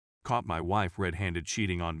caught my wife red-handed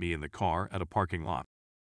cheating on me in the car at a parking lot.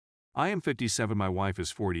 I am 57, my wife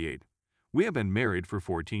is 48. We have been married for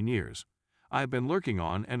 14 years. I have been lurking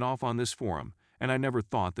on and off on this forum, and I never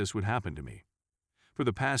thought this would happen to me. For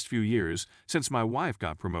the past few years, since my wife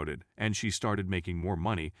got promoted and she started making more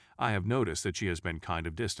money, I have noticed that she has been kind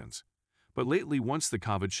of distant. But lately, once the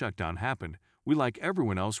COVID shutdown happened, we, like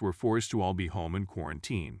everyone else, were forced to all be home in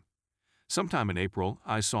quarantine. Sometime in April,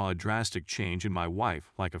 I saw a drastic change in my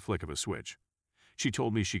wife like a flick of a switch. She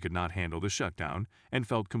told me she could not handle the shutdown and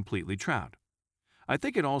felt completely trapped. I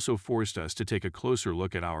think it also forced us to take a closer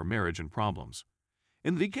look at our marriage and problems.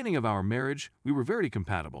 In the beginning of our marriage, we were very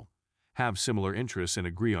compatible, have similar interests and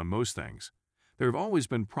agree on most things. There have always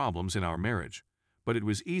been problems in our marriage, but it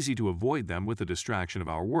was easy to avoid them with the distraction of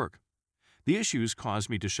our work. The issues caused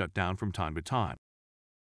me to shut down from time to time.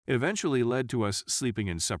 It eventually led to us sleeping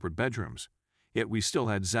in separate bedrooms, yet we still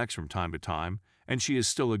had sex from time to time, and she is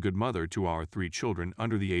still a good mother to our 3 children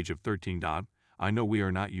under the age of 13. I know we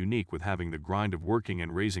are not unique with having the grind of working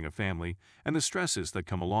and raising a family and the stresses that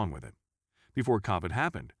come along with it. Before COVID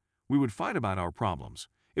happened, we would fight about our problems.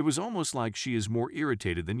 It was almost like she is more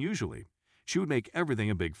irritated than usually. She would make everything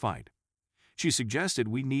a big fight. She suggested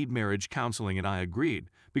we need marriage counseling, and I agreed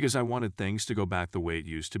because I wanted things to go back the way it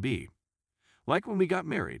used to be. Like when we got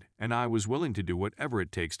married, and I was willing to do whatever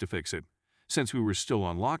it takes to fix it. Since we were still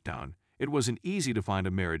on lockdown, it wasn't easy to find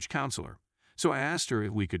a marriage counselor, so I asked her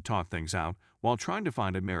if we could talk things out while trying to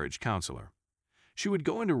find a marriage counselor. She would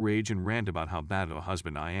go into rage and rant about how bad of a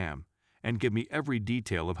husband I am, and give me every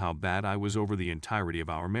detail of how bad I was over the entirety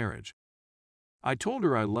of our marriage. I told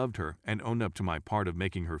her I loved her and owned up to my part of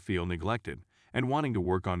making her feel neglected and wanting to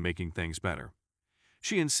work on making things better.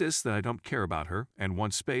 She insists that I don't care about her and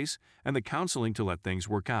want space and the counseling to let things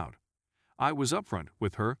work out. I was upfront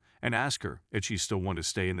with her and asked her if she still wants to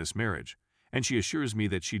stay in this marriage, and she assures me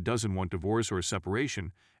that she doesn't want divorce or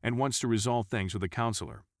separation and wants to resolve things with a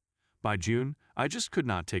counselor. By June, I just could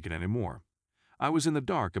not take it anymore. I was in the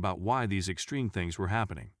dark about why these extreme things were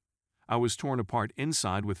happening. I was torn apart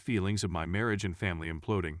inside with feelings of my marriage and family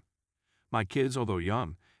imploding. My kids, although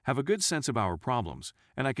young, have a good sense of our problems,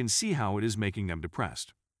 and I can see how it is making them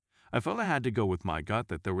depressed. I felt I had to go with my gut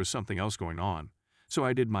that there was something else going on, so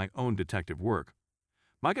I did my own detective work.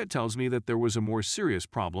 My gut tells me that there was a more serious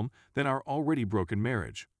problem than our already broken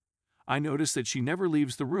marriage. I noticed that she never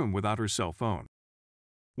leaves the room without her cell phone.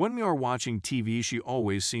 When we are watching TV, she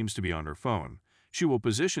always seems to be on her phone. She will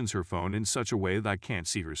position her phone in such a way that I can't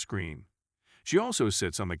see her screen. She also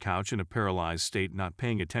sits on the couch in a paralyzed state, not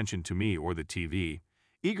paying attention to me or the TV,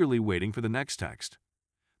 eagerly waiting for the next text.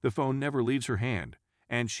 The phone never leaves her hand,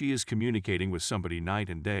 and she is communicating with somebody night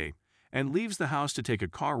and day, and leaves the house to take a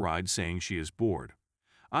car ride saying she is bored.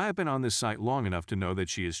 I have been on this site long enough to know that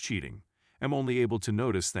she is cheating. I'm only able to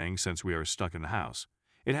notice things since we are stuck in the house.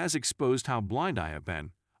 It has exposed how blind I have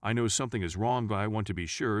been. I know something is wrong, but I want to be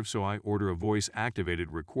sure, so I order a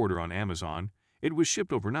voice-activated recorder on Amazon. It was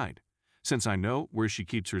shipped overnight. Since I know where she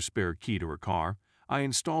keeps her spare key to her car, I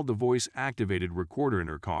installed the voice-activated recorder in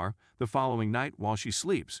her car the following night while she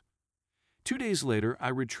sleeps. 2 days later, I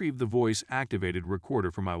retrieved the voice-activated recorder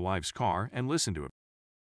from my wife's car and listened to it.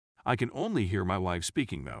 I can only hear my wife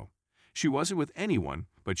speaking, though. She wasn't with anyone,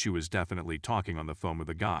 but she was definitely talking on the phone with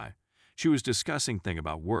a guy. She was discussing things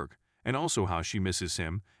about work, and also how she misses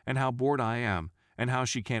him, and how bored I am, and how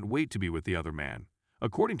she can't wait to be with the other man.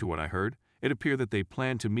 According to what I heard, it appeared that they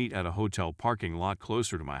planned to meet at a hotel parking lot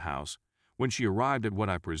closer to my house. When she arrived at what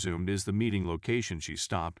I presumed is the meeting location, she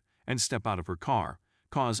stopped and stepped out of her car,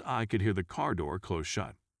 cause I could hear the car door close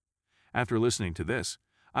shut. After listening to this,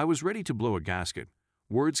 I was ready to blow a gasket.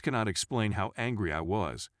 Words cannot explain how angry I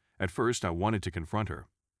was. At first, I wanted to confront her.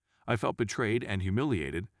 I felt betrayed and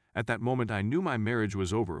humiliated. At that moment, I knew my marriage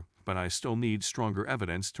was over, but I still need stronger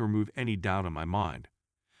evidence to remove any doubt in my mind.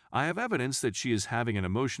 I have evidence that she is having an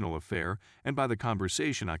emotional affair, and by the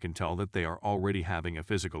conversation I can tell that they are already having a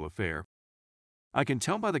physical affair. I can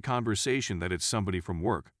tell by the conversation that it's somebody from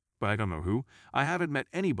work, but I don't know who. I haven't met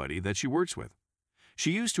anybody that she works with.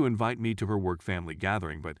 She used to invite me to her work family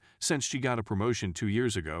gathering, but since she got a promotion 2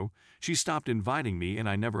 years ago, she stopped inviting me, and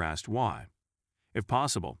I never asked why. If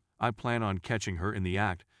possible, I plan on catching her in the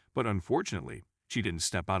act, but unfortunately, she didn't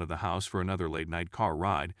step out of the house for another late-night car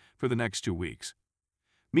ride for the next 2 weeks.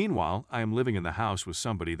 Meanwhile, I am living in the house with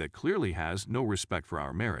somebody that clearly has no respect for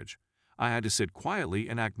our marriage. I had to sit quietly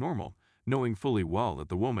and act normal, knowing fully well that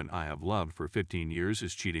the woman I have loved for 15 years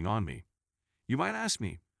is cheating on me. You might ask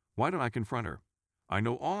me, why don't I confront her? I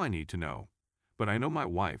know all I need to know. But I know my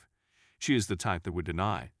wife. She is the type that would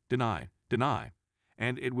deny,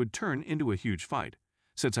 and it would turn into a huge fight.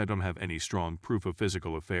 Since I don't have any strong proof of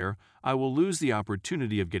physical affair, I will lose the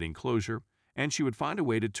opportunity of getting closure, and she would find a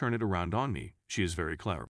way to turn it around on me. She is very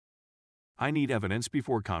clever. I need evidence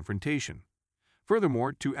before confrontation.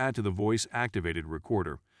 Furthermore, to add to the voice-activated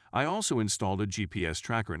recorder, I also installed a GPS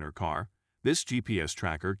tracker in her car. This GPS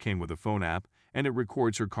tracker came with a phone app, and it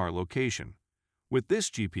records her car location. With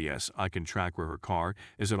this GPS, I can track where her car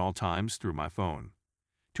is at all times through my phone.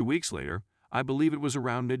 2 weeks later, I believe it was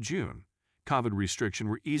around mid-June, COVID restrictions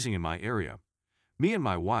were easing in my area. Me and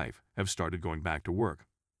my wife have started going back to work.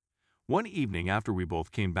 One evening after we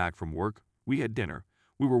both came back from work, we had dinner.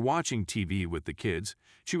 We were watching TV with the kids.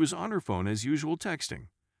 She was on her phone as usual texting.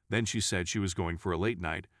 Then she said she was going for a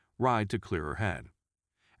late-night ride to clear her head.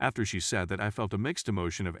 After she said that, I felt a mixed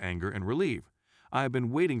emotion of anger and relief. I have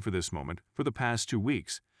been waiting for this moment for the past 2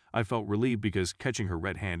 weeks. I felt relieved because catching her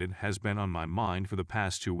red-handed has been on my mind for the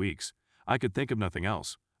past 2 weeks. I could think of nothing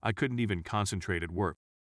else. I couldn't even concentrate at work.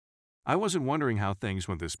 I wasn't wondering how things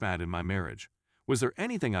went this bad in my marriage. Was there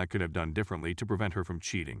anything I could have done differently to prevent her from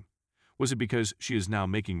cheating? Was it because she is now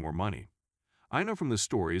making more money? I know from the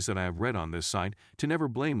stories that I have read on this site to never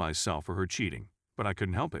blame myself for her cheating, but I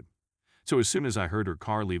couldn't help it. So as soon as I heard her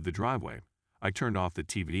car leave the driveway, I turned off the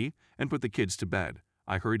TV and put the kids to bed.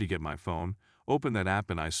 I hurried to get my phone, opened that app,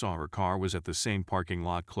 and I saw her car was at the same parking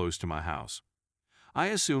lot close to my house. I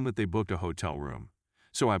assumed that they booked a hotel room,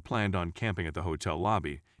 so I planned on camping at the hotel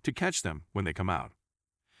lobby to catch them when they come out.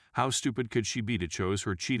 How stupid could she be to choose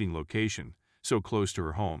her cheating location so close to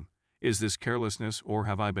her home? Is this carelessness, or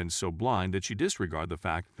have I been so blind that she disregarded the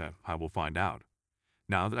fact that I will find out?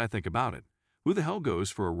 Now that I think about it, who the hell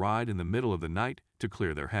goes for a ride in the middle of the night to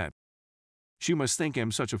clear their head? She must think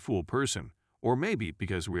I'm such a fool person, or maybe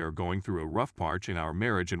because we are going through a rough patch in our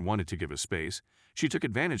marriage and wanted to give us space, she took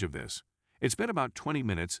advantage of this. It's been about 20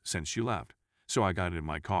 minutes since she left, so I got in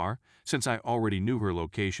my car. Since I already knew her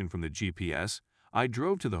location from the GPS, I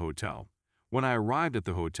drove to the hotel. When I arrived at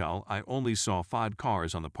the hotel, I only saw 5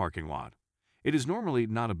 cars on the parking lot. It is normally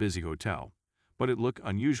not a busy hotel, but it looked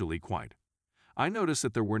unusually quiet. I noticed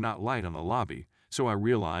that there were not lights on the lobby, so I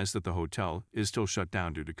realized that the hotel is still shut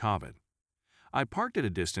down due to COVID. I parked at a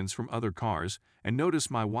distance from other cars and noticed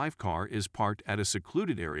my wife's car is parked at a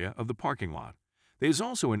secluded area of the parking lot. There is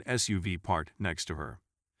also an SUV parked next to her.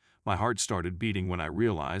 My heart started beating when I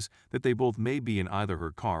realized that they both may be in either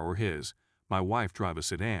her car or his. My wife drives a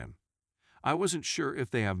sedan. I wasn't sure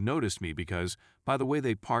if they have noticed me because, by the way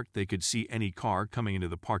they parked, they could see any car coming into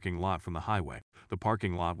the parking lot from the highway. The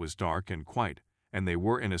parking lot was dark and quiet, and they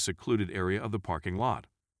were in a secluded area of the parking lot.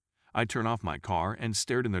 I turned off my car and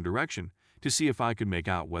stared in their direction to see if I could make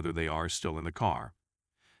out whether they are still in the car.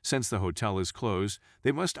 Since the hotel is closed,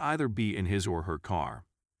 they must either be in his or her car.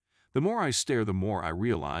 The more I stare, the more I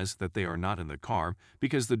realize that they are not in the car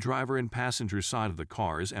because the driver and passenger side of the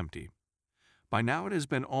car is empty. By now it has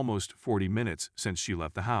been almost 40 minutes since she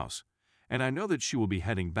left the house, and I know that she will be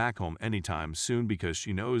heading back home anytime soon because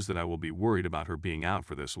she knows that I will be worried about her being out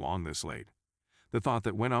for this long this late. The thought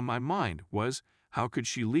that went on my mind was, how could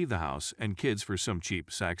she leave the house and kids for some cheap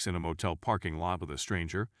sex in a motel parking lot with a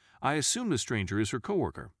stranger? I assume the stranger is her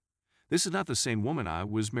coworker. This is not the same woman. I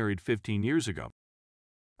was married 15 years ago.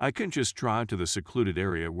 I couldn't just drive to the secluded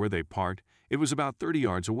area where they parked. It was about 30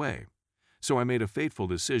 yards away. So I made a fateful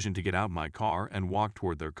decision to get out my car and walk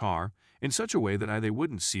toward their car in such a way that they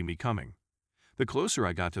wouldn't see me coming. The closer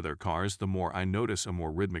I got to their cars, the more I noticed a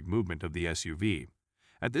more rhythmic movement of the SUV.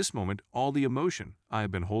 At this moment, all the emotion I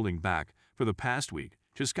have been holding back for the past week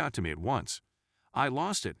just got to me at once. I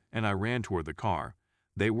lost it, and I ran toward the car.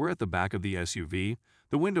 They were at the back of the SUV.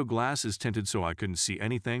 The window glass is tinted so I couldn't see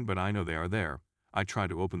anything, but I know they are there. I tried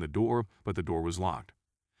to open the door, but the door was locked.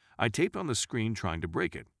 I taped on the screen trying to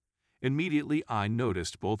break it. Immediately, I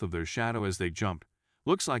noticed both of their shadow as they jumped.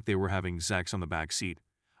 Looks like they were having sex on the back seat.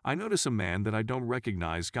 I noticed a man that I don't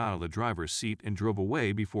recognize got out of the driver's seat and drove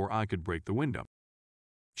away before I could break the window.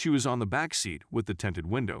 She was on the back seat with the tinted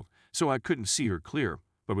window, so I couldn't see her clear,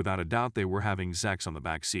 but without a doubt they were having sex on the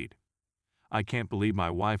back seat. I can't believe my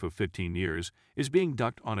wife of 15 years is being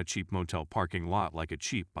ducked on a cheap motel parking lot like a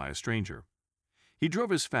cheap by a stranger. He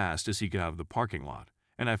drove as fast as he could out of the parking lot,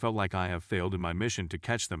 and I felt like I have failed in my mission to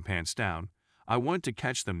catch them pants down. I want to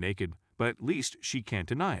catch them naked, but at least she can't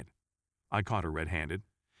deny it. I caught her red-handed.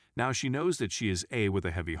 Now she knows that she is with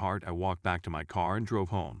a heavy heart. I walked back to my car and drove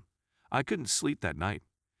home. I couldn't sleep that night.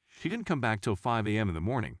 She didn't come back till 5 a.m. in the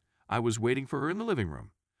morning. I was waiting for her in the living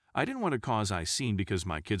room. I didn't want to cause a scene because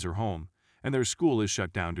my kids are home, and their school is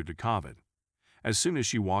shut down due to COVID. As soon as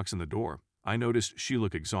she walks in the door, I noticed she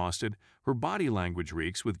looked exhausted. Her body language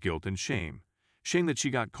reeks with guilt and shame. Shame that she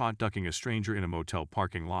got caught ducking a stranger in a motel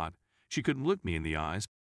parking lot. She couldn't look me in the eyes.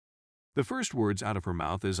 The first words out of her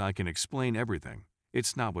mouth is, "I can explain everything.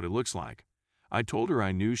 It's not what it looks like." I told her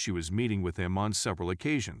I knew she was meeting with him on several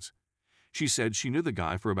occasions. She said she knew the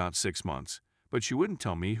guy for about 6 months, but she wouldn't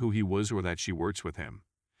tell me who he was or that she works with him.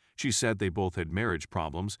 She said they both had marriage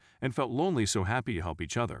problems and felt lonely, so happy to help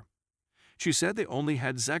each other. She said they only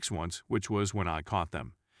had sex once, which was when I caught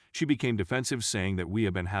them. She became defensive, saying that we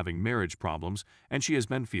have been having marriage problems and she has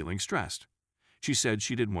been feeling stressed. She said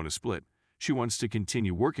she didn't want to split. She wants to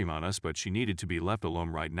continue working on us, but she needed to be left alone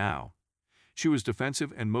right now. She was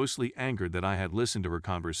defensive and mostly angered that I had listened to her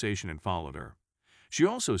conversation and followed her. She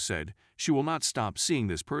also said she will not stop seeing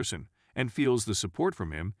this person and feels the support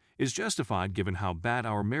from him is justified given how bad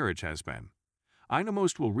our marriage has been. I know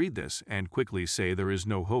most will read this and quickly say there is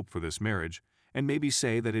no hope for this marriage and maybe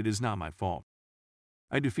say that it is not my fault.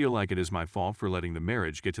 I do feel like it is my fault for letting the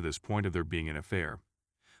marriage get to this point of there being an affair.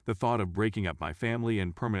 The thought of breaking up my family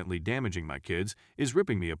and permanently damaging my kids is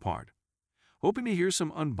ripping me apart. Hoping to hear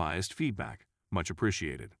some unbiased feedback. Much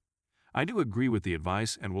appreciated. I do agree with the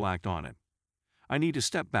advice and will act on it. I need to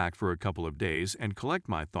step back for a couple of days and collect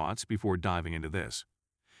my thoughts before diving into this.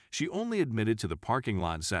 She only admitted to the parking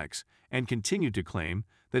lot sex and continued to claim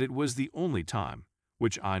that it was the only time,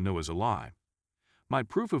 which I know is a lie. My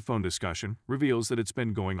proof of phone discussion reveals that it's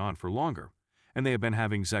been going on for longer, and they have been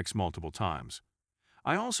having sex multiple times.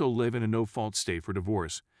 I also live in a no-fault state for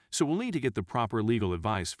divorce, so we'll need to get the proper legal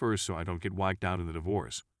advice first so I don't get wiped out in the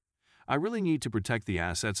divorce. I really need to protect the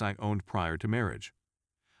assets I owned prior to marriage.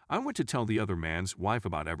 I went to tell the other man's wife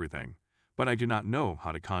about everything, but I do not know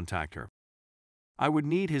how to contact her. I would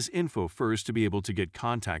need his info first to be able to get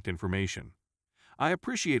contact information. I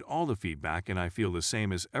appreciate all the feedback and I feel the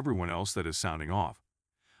same as everyone else that is sounding off.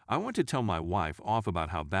 I want to tell my wife off about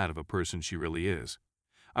how bad of a person she really is.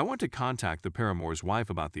 I want to contact the paramour's wife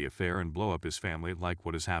about the affair and blow up his family like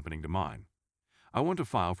what is happening to mine. I want to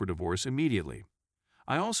file for divorce immediately.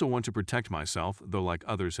 I also want to protect myself, though like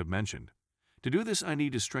others have mentioned. To do this, I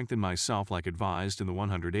need to strengthen myself like advised in the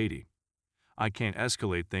 180. I can't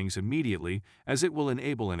escalate things immediately as it will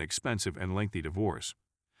enable an expensive and lengthy divorce.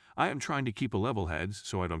 I am trying to keep a level head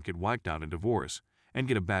so I don't get wiped out in divorce and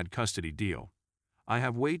get a bad custody deal. I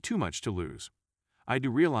have way too much to lose. I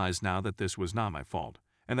do realize now that this was not my fault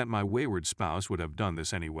and that my wayward spouse would have done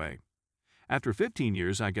this anyway. After 15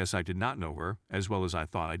 years, I guess I did not know her as well as I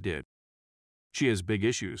thought I did. She has big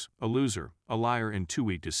issues, a loser, a liar, and too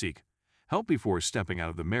weak to seek help before stepping out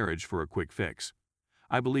of the marriage for a quick fix.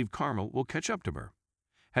 I believe karma will catch up to her.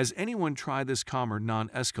 Has anyone tried this calmer,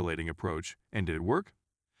 non-escalating approach, and did it work?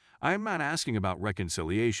 I am not asking about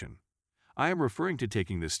reconciliation. I am referring to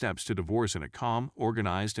taking the steps to divorce in a calm,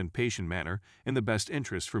 organized, and patient manner in the best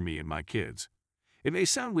interest for me and my kids. It may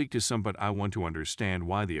sound weak to some, but I want to understand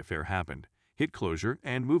why the affair happened, hit closure,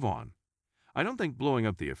 and move on. I don't think blowing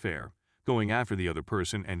up the affair, going after the other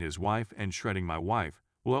person and his wife, and shredding my wife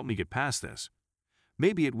will help me get past this.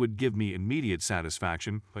 Maybe it would give me immediate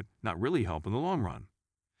satisfaction, but not really help in the long run.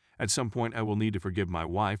 At some point, I will need to forgive my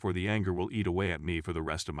wife or the anger will eat away at me for the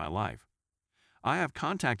rest of my life. I have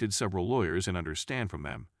contacted several lawyers and understand from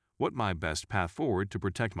them what my best path forward to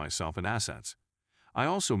protect myself and assets. I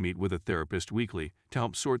also meet with a therapist weekly to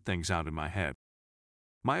help sort things out in my head.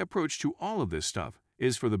 My approach to all of this stuff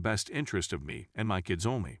is for the best interest of me and my kids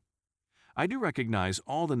only. I do recognize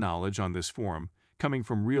all the knowledge on this forum coming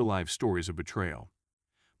from real-life stories of betrayal.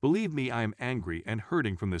 Believe me, I am angry and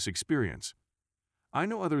hurting from this experience. I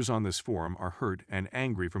know others on this forum are hurt and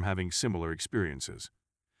angry from having similar experiences.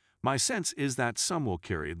 My sense is that some will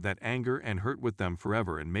carry that anger and hurt with them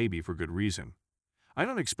forever, and maybe for good reason. I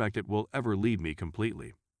don't expect it will ever leave me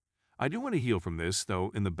completely. I do want to heal from this,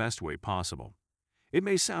 though, in the best way possible. It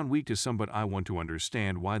may sound weak to some, but I want to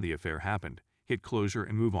understand why the affair happened, hit closure,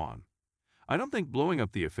 and move on. I don't think blowing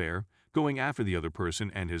up the affair, going after the other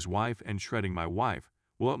person and his wife, and shredding my wife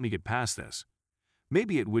will help me get past this.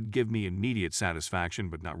 Maybe it would give me immediate satisfaction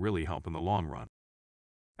but not really help in the long run.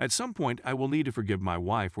 At some point, I will need to forgive my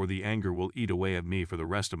wife or the anger will eat away at me for the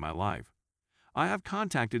rest of my life. I have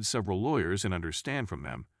contacted several lawyers and understand from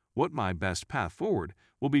them what my best path forward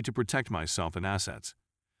will be to protect myself and assets.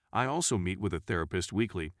 I also meet with a therapist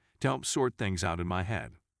weekly to help sort things out in my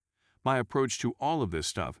head. My approach to all of this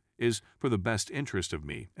stuff is for the best interest of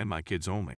me and my kids only.